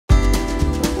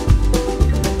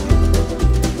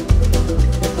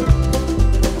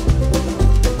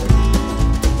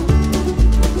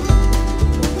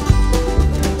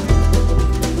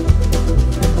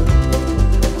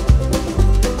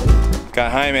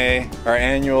Jaime, our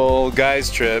annual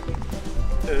guys trip.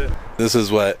 This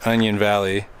is what Onion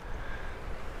Valley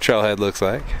trailhead looks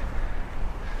like.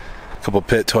 A couple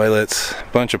pit toilets,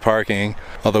 bunch of parking,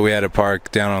 although we had to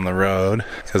park down on the road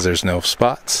because there's no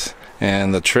spots.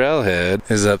 And the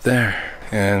trailhead is up there,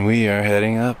 and we are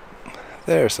heading up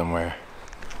there somewhere.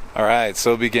 Alright,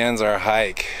 so begins our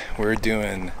hike. We're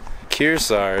doing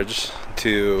Kearsarge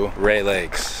to Rae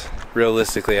Lakes.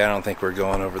 Realistically, I don't think we're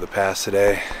going over the pass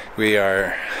today. We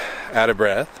are out of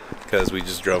breath because we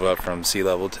just drove up from sea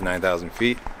level to 9,000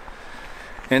 feet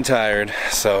and tired,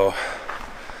 so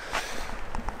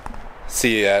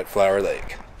see you at Flower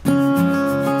Lake.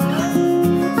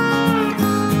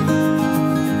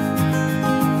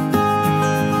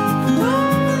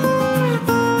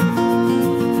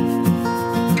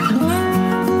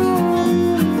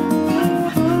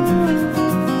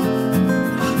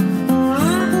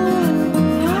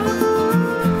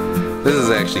 This is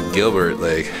actually Gilbert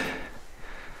Lake.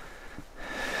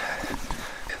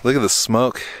 Look at the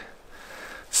smoke.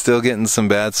 Still getting some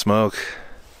bad smoke.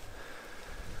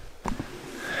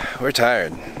 We're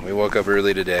tired. We woke up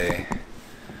early today.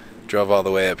 Drove all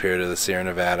the way up here to the Sierra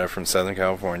Nevada from Southern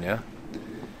California.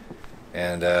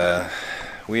 And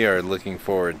we are looking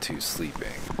forward to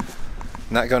sleeping.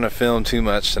 Not going to film too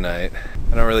much tonight.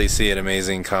 I don't really see an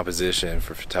amazing composition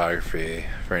for photography,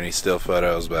 for any still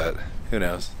photos, but who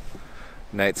knows.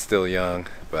 Night's still young,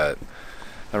 but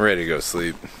I'm ready to go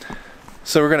sleep.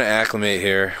 So we're gonna acclimate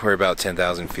here. We're about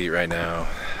 10,000 feet right now.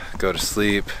 Go to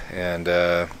sleep and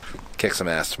kick some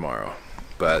ass tomorrow.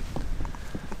 But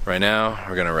right now,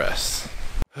 we're gonna rest.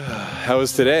 How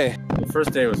was today? The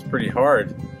first day was pretty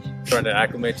hard. Trying to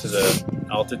acclimate to the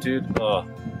altitude. Oh.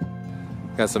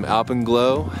 Got some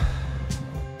alpenglow.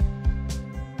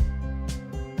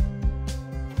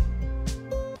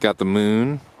 Got the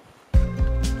moon.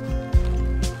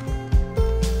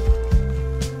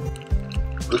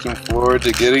 Looking forward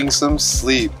to getting some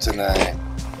sleep tonight.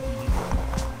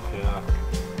 Yeah.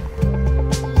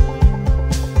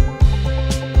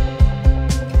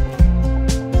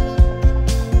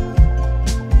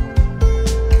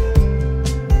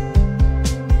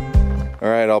 All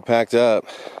right, all packed up.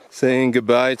 Saying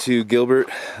goodbye to Gilbert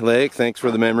Lake. Thanks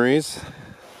for the memories.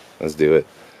 Let's do it.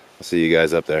 I'll see you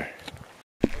guys up there.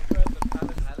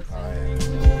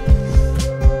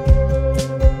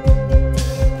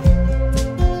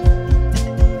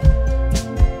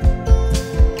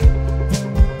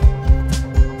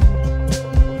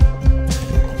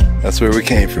 That's where we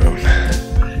came from.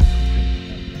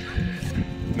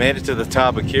 Made it to the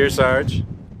top of Kearsarge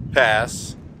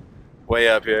Pass, way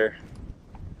up here.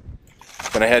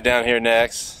 Gonna head down here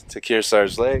next to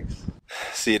Kearsarge Lakes.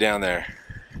 See you down there.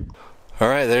 All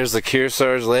right, there's the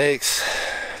Kearsarge Lakes.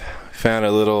 Found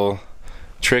a little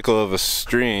trickle of a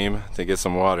stream to get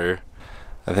some water.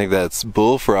 I think that's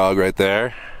Bullfrog right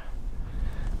there.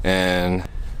 And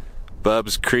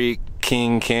Bub's Creek,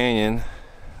 King Canyon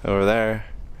over there.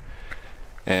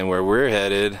 And where we're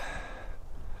headed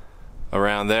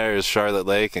around there is Charlotte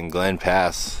Lake and Glen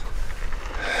Pass.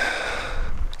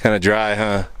 Kind of dry,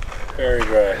 huh? Very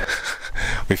dry.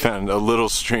 We found a little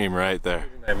stream right there.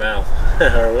 My mouth,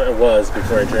 or it was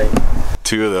before I drank.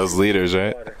 2 of those liters,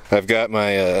 right? Water. I've got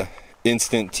my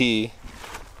instant tea,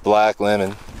 black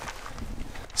lemon.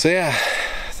 So yeah,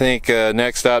 I think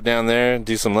next stop down there,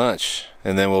 do some lunch.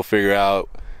 And then we'll figure out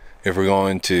if we're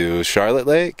going to Charlotte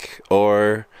Lake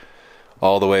or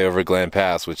all the way over Glen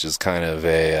Pass, which is kind of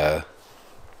a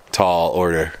tall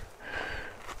order.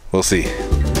 We'll see.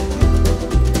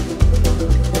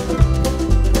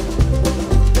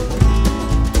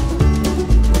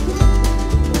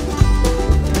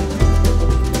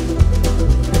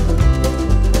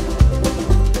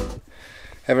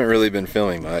 Haven't really been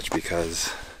filming much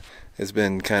because it's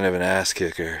been kind of an ass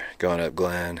kicker going up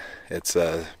Glen. It's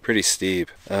pretty steep.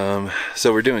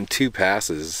 So we're doing 2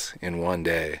 passes in one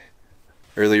day.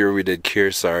 Earlier we did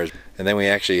Kearsarge, and then we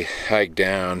actually hiked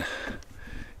down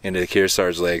into the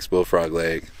Kearsarge Lakes, Bullfrog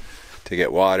Lake, to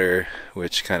get water,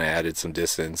 which kind of added some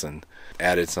distance and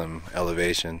added some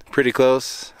elevation. Pretty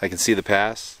close. I can see the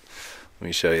pass. Let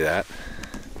me show you that.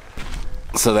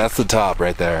 So that's the top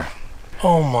right there.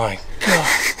 Oh my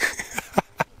god.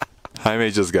 Jaime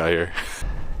just got here.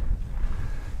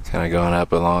 Kind of going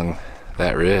up along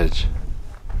that ridge.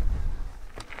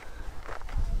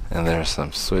 And there's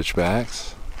some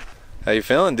switchbacks. How you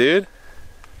feeling, dude?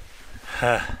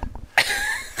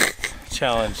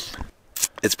 Challenge.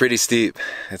 It's pretty steep.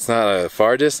 It's not a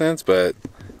far distance, but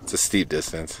it's a steep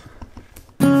distance.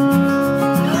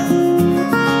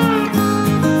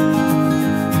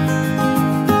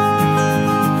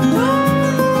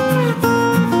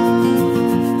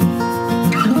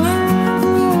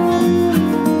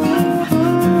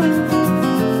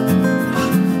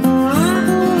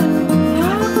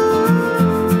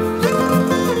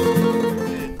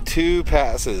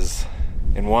 passes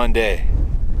in one day.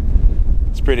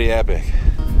 It's pretty epic.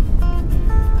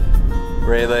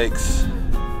 Rae Lakes.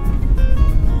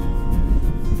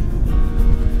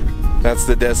 That's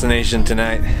the destination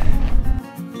tonight.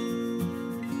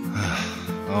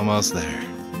 Almost there.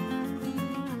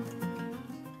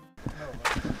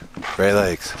 Rae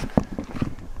Lakes.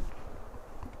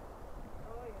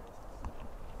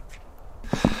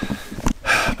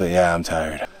 But yeah, I'm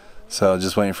tired. So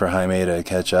just waiting for Jaime to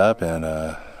catch up, and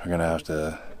we're gonna have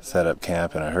to set up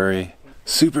camp in a hurry.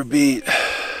 Super beat.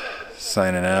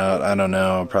 Signing out. I don't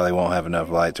know, probably won't have enough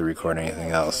light to record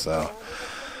anything else, so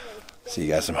see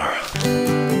you guys tomorrow.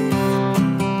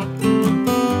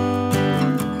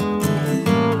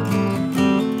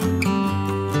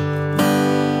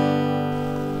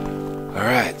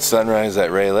 Alright, sunrise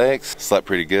at Rae Lakes. Slept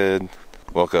pretty good.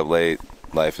 Woke up late.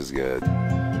 Life is good.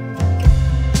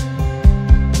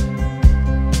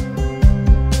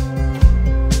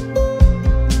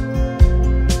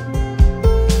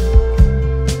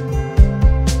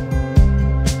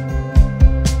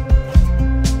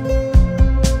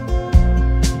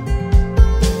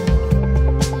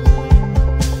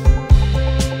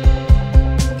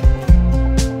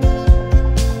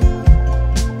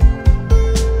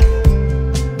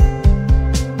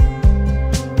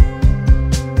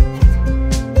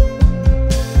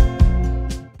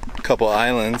 Couple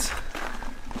islands.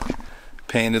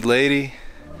 Painted lady.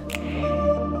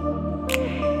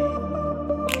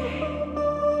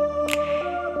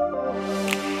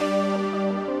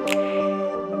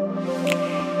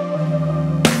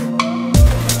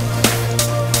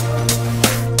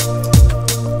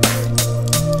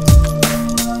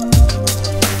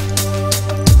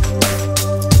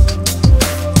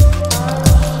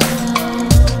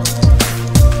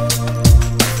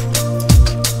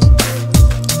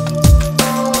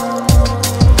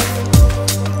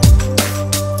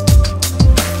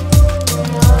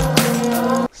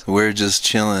 We're just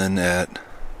chilling at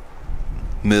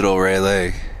Middle Rae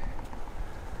Lake.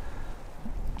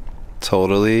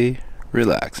 Totally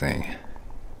relaxing.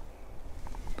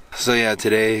 So yeah,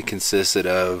 today consisted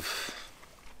of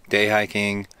day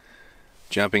hiking,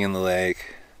 jumping in the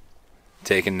lake,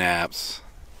 taking naps,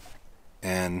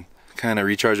 and kind of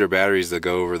recharge our batteries to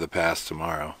go over the pass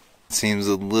tomorrow. It seems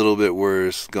a little bit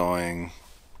worse going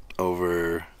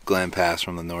over Glen Pass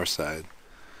from the north side.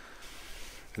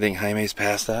 I think Jaime's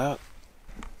passed out.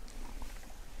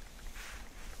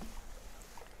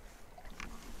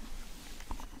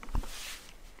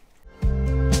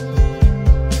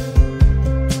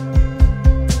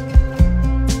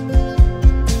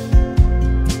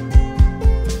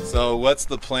 So what's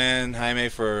the plan, Jaime,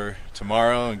 for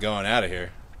tomorrow and going out of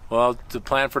here? Well, the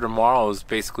plan for tomorrow is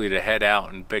basically to head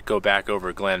out and go back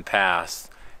over Glen Pass,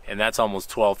 and that's almost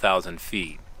 12,000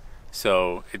 feet.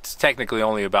 So it's technically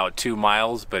only about 2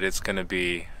 miles, but it's gonna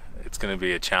be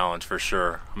a challenge for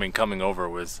sure. I mean, coming over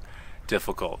was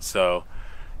difficult. So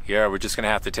yeah, we're just gonna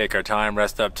have to take our time,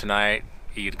 rest up tonight,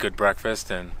 eat a good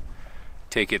breakfast, and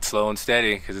take it slow and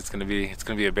steady, because it's gonna be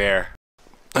a bear.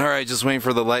 All right, just waiting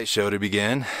for the light show to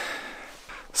begin.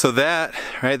 So that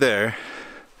right there,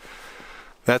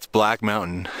 that's Black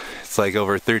Mountain. It's like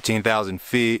over 13,000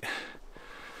 feet.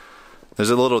 There's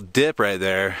a little dip right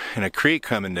there and a creek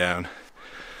coming down.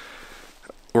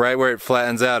 Right where it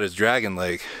flattens out is Dragon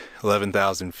Lake,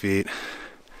 11,000 feet.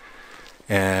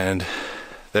 And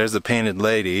there's the Painted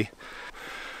Lady,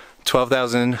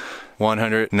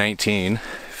 12,119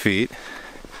 feet.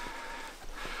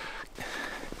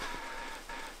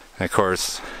 And of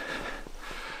course,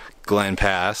 Glen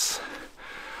Pass,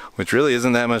 which really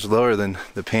isn't that much lower than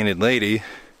the Painted Lady.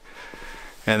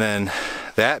 And then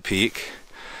that peak,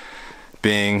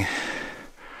 being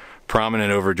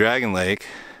prominent over Dragon Lake,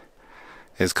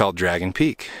 is called Dragon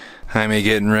Peak. Jaime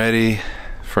getting ready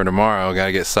for tomorrow.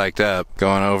 Gotta get psyched up,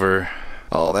 going over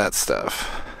all that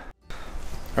stuff.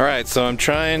 Alright, so I'm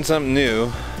trying something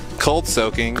new. Cold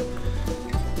soaking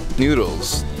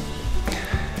noodles.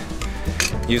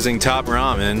 Using Top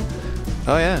Ramen,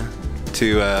 oh yeah,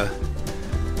 to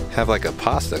have like a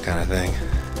pasta kind of thing.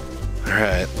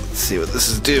 Alright, let's see what this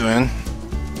is doing.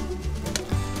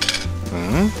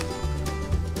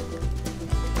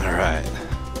 Alright,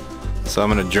 so I'm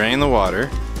gonna drain the water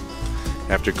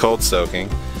after cold soaking.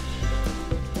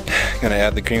 Gonna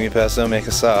add the creamy pesto, make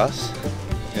a sauce,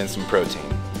 and some protein.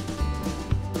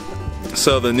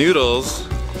 So the noodles,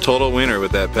 total winner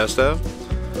with that pesto.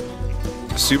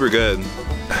 Super good.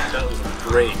 That was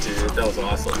great, dude. That was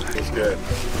awesome. It was good.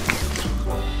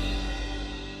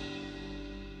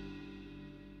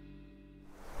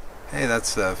 Hey,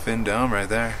 that's Fin Dome right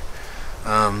there.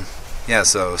 Yeah,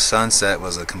 so sunset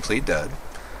was a complete dud.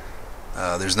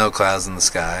 There's no clouds in the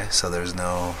sky, so there's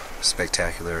no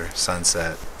spectacular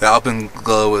sunset. The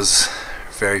alpenglow was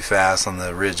very fast on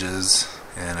the ridges,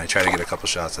 and I tried to get a couple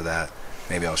shots of that.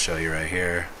 Maybe I'll show you right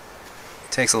here.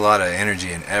 It takes a lot of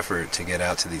energy and effort to get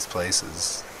out to these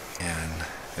places, and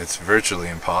it's virtually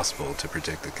impossible to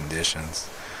predict the conditions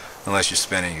unless you're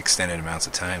spending extended amounts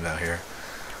of time out here,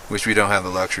 which we don't have the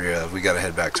luxury of. We gotta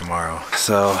head back tomorrow.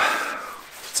 So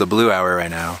it's a blue hour right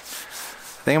now.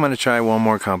 I think I'm gonna try one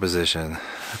more composition.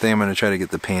 I think I'm gonna try to get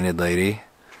the painted lady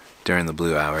during the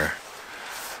blue hour.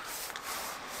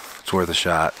 It's worth a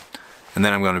shot. And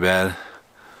then I'm going to bed.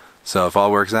 So if all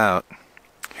works out,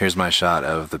 here's my shot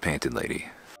of the painted lady.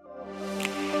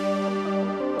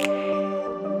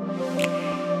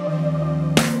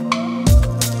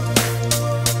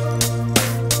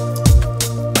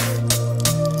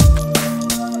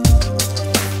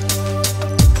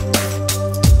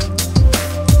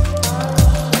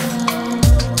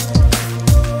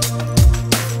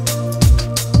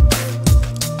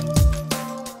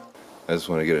 I just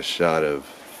want to get a shot of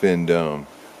Fin Dome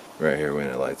right here when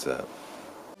it lights up.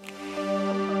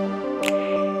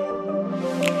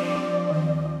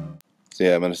 So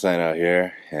yeah, I'm going to sign out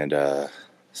here and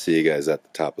see you guys at the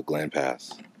top of Glen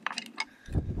Pass.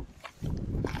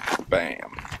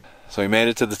 Bam! So we made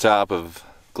it to the top of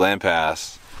Glen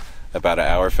Pass about an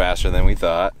hour faster than we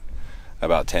thought.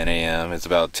 About 10 a.m. It's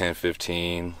about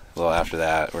 10:15. A little after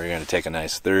that, we're going to take a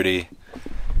nice 30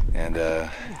 and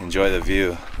enjoy the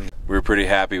view. We were pretty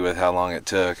happy with how long it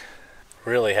took.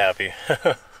 Really happy.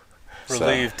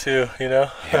 Relieved too, you know?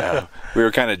 Yeah, we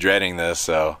were kind of dreading this,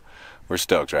 so we're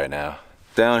stoked right now.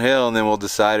 Downhill, and then we'll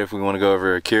decide if we want to go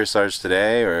over Kearsarge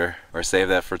today or save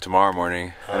that for tomorrow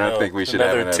morning. I don't think we should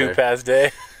have another 2-pass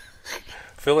day.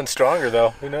 Feeling stronger though,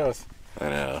 who knows? I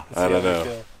know, I don't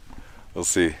know. We'll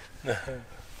see. So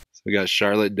we got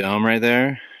Charlotte Dome right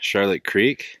there, Charlotte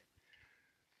Creek,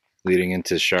 leading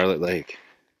into Charlotte Lake.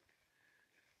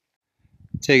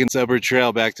 Taking this upper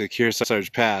trail back to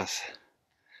Kearsarge Pass.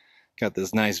 Got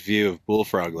this nice view of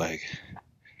Bullfrog Lake.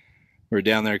 We were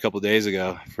down there a couple days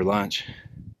ago for lunch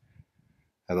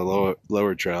at the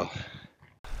lower trail.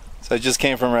 So I just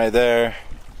came from right there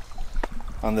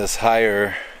on this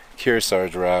higher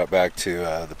Kearsarge route back to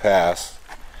the pass.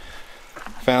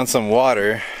 Found some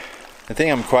water. I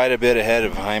think I'm quite a bit ahead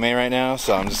of Jaime right now,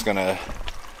 so I'm just gonna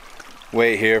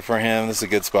wait here for him. This is a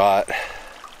good spot.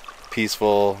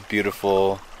 Peaceful,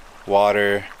 beautiful,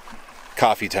 water,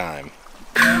 coffee time.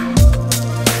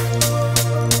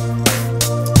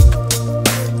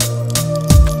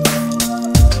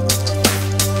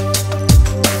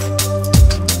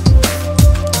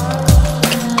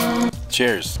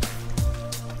 Cheers.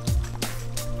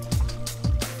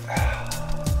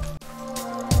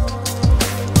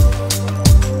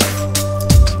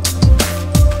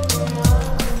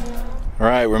 All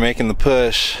right, we're making the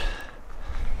push.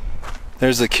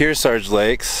 There's the Kearsarge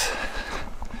Lakes.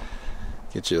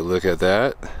 Get you a look at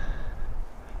that.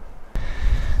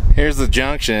 Here's the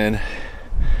junction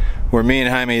where me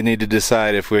and Jaime need to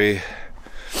decide if we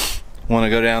want to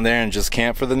go down there and just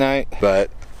camp for the night, but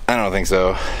I don't think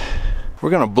so. We're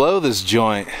gonna blow this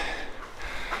joint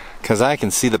because I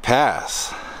can see the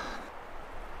pass.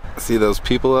 See those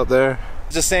people up there?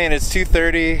 Just saying, it's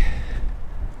 2:30.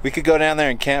 We could go down there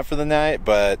and camp for the night,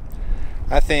 but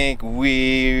I think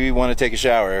we want to take a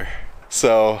shower.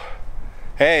 So,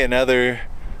 hey, another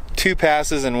 2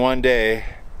 passes in one day,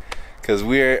 because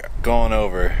we're going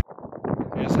over.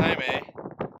 Here's Jaime,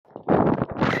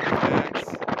 Max,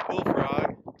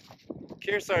 Bullfrog,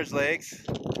 Kearsarge Lakes,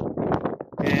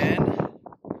 and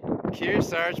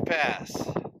Kearsarge Pass.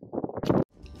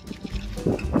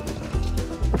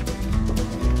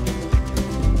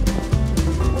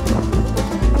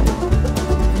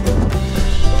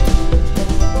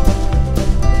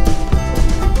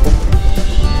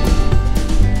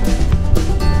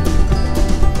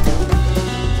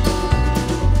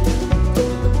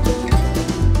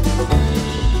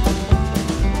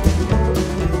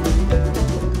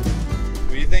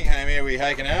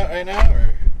 Hiking out right now,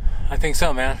 or? I think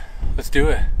so, man. Let's do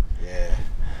it. Yeah.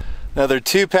 Another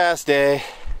 2 pass day.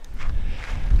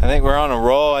 I think we're on a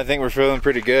roll. I think we're feeling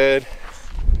pretty good.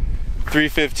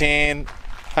 3:15.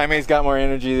 Jaime's got more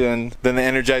energy than the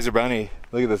Energizer Bunny.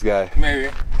 Look at this guy. Maybe.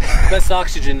 Best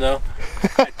oxygen though.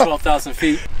 At 12,000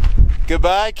 feet.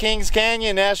 Goodbye, Kings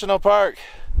Canyon National Park.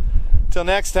 Till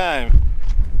next time.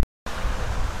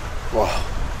 Whoa.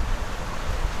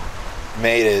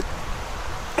 Made it.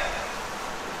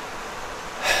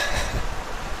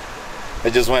 I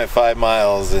just went 5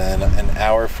 miles in an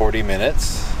hour 40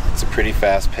 minutes. It's a pretty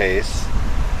fast pace.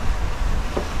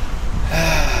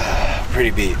 Pretty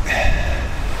beat.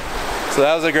 So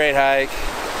that was a great hike,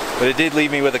 but it did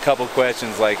leave me with a couple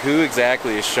questions like who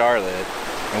exactly is Charlotte?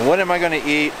 And what am I going to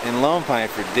eat in Lone Pine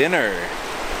for dinner?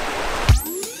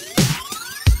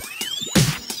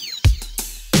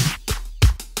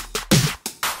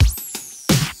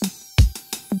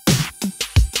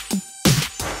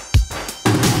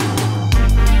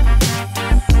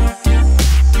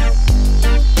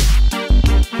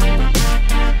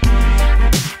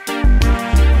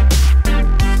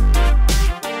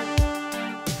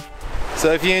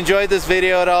 So if you enjoyed this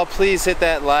video at all, please hit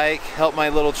that like, help my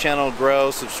little channel grow,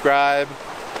 subscribe,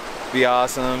 be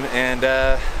awesome, and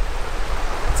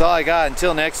that's all I got.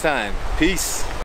 Until next time, peace.